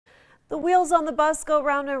The wheels on the bus go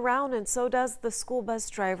round and round, and so does the school bus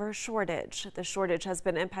driver shortage. The shortage has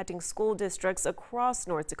been impacting school districts across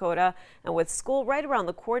North Dakota, and with school right around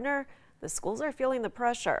the corner, the schools are feeling the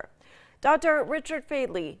pressure. Dr. Richard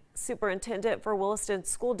Fadley, superintendent for Williston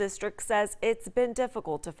School District, says it's been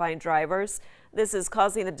difficult to find drivers. This is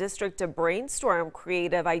causing the district to brainstorm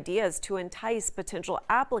creative ideas to entice potential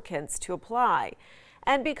applicants to apply.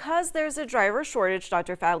 And because there's a driver shortage,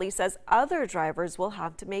 Dr. Fadley says other drivers will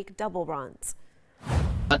have to make double runs.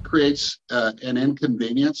 That creates an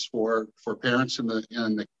inconvenience for parents and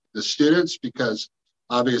the students, because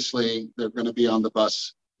obviously they're going to be on the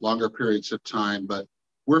bus longer periods of time. But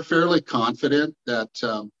we're fairly confident that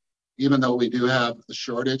even though we do have the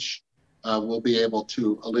shortage, we'll be able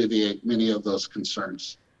to alleviate many of those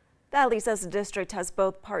concerns. Fadley says the district has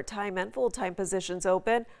both part-time and full-time positions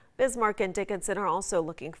open. Bismarck and Dickinson are also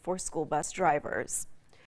looking for school bus drivers.